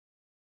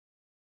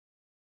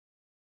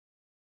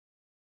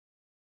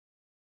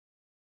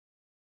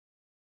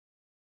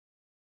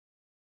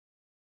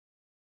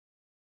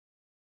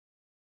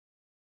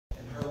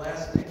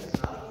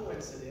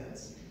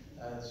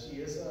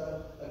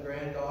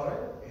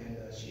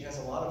she has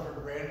a lot of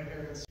her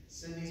grandparents.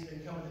 Cindy's been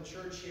coming to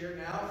church here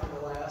now for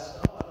the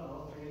last,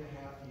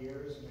 3.5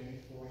 years, maybe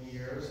 4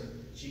 years.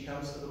 And she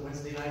comes to the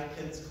Wednesday night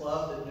kids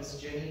club that Miss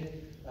Jenny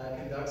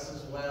conducts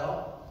as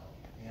well.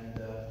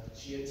 And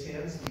she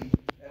attends the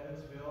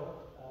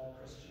Evansville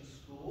Christian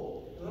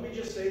School. And let me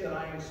just say that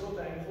I am so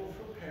thankful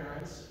for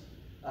parents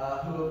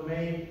who have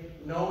made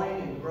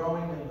knowing and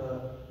growing in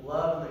the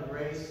love and the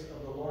grace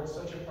of the Lord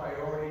such a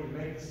priority, to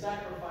make the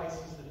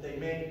sacrifices that they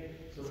make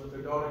so that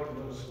their daughter can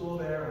go to school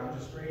there, and I'm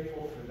just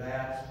grateful for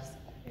that.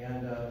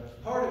 And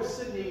part of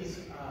Sydney's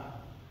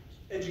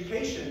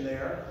education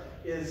there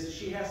is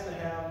she has to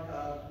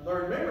have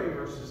learn memory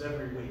verses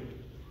every week.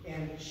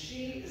 And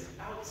she is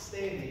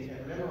outstanding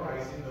at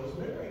memorizing those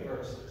memory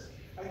verses.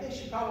 I think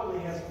she probably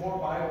has more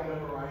Bible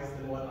memorized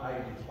than what I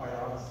do, quite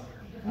honestly.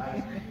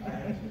 I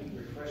have to keep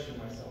refreshing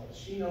myself. But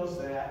she knows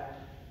that.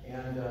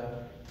 And,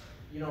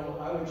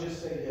 I would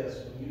just say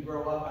this. When you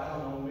grow up, I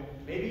don't know,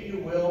 maybe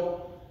you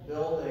will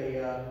build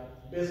a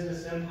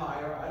business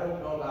empire. I don't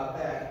know about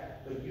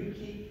that. But you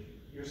keep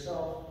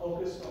yourself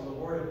focused on the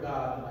Word of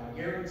God, and I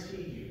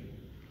guarantee you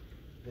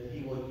that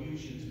He will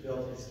use you to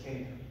build His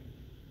kingdom.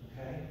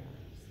 Okay?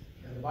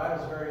 And the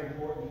Bible is very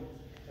important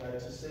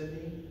to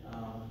Cindy.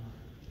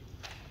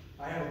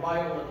 I have a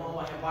Bible at home.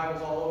 I have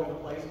Bibles all over the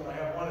place, but I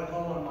have one at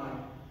home on my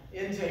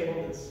end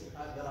table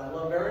that I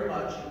love very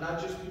much, and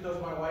not just because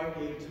my wife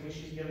gave it to me.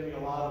 She's given me a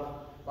lot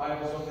of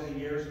Bibles over the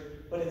years,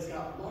 but it's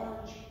got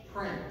large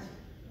print.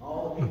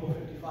 All the people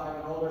 55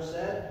 and older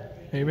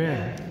said,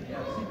 Amen.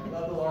 Yes, I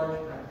love the large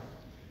print.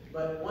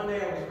 But one day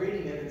I was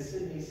reading it, and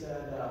Sydney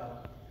said,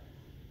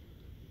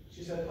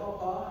 she said,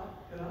 "Papa,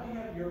 can I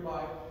have your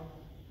Bible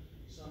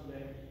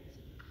someday?"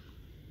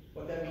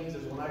 What that means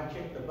is when I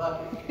kick the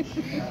bucket,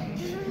 she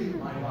has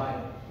my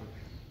Bible.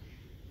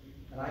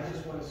 And I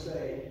just want to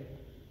say,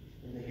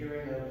 in the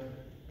hearing of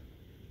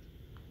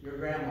your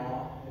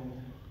grandma and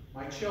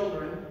my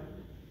children,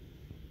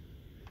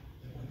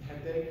 that when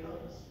that day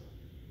comes,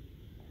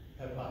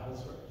 have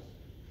Bibles first.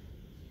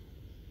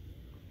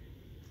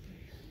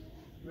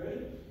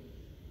 Ready?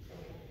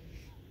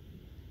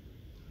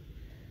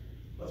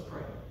 Let's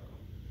pray.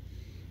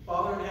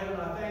 Father in heaven,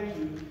 I thank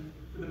you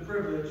for the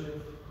privilege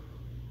of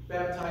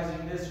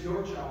baptizing this,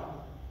 your child.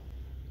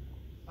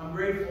 I'm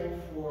grateful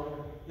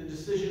for the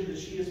decision that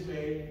she has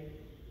made,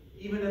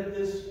 even at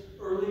this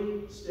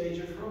early stage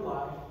of her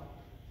life,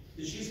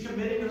 that she's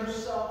committing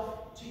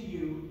herself to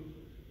you,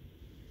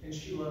 and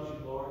she loves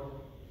you, Lord.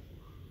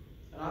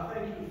 And I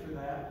thank you for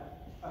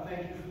that. I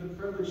thank you for the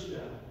privilege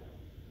then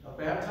of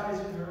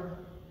baptizing her,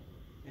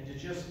 and to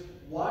just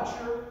watch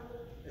her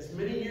as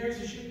many years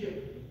as you give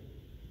me.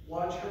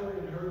 Watch her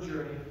in her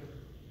journey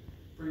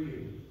for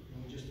you.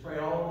 And we just pray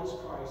all of this,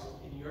 Christ,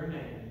 in your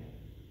name.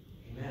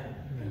 Amen.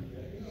 Amen.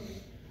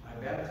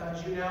 I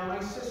baptize you now,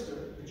 my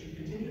sister, but you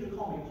continue to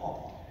call me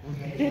Paul.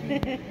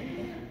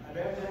 I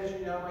baptize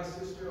you now, my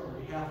sister, on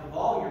behalf of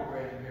all your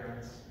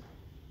grandparents,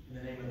 in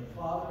the name of the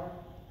Father,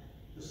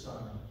 the Son,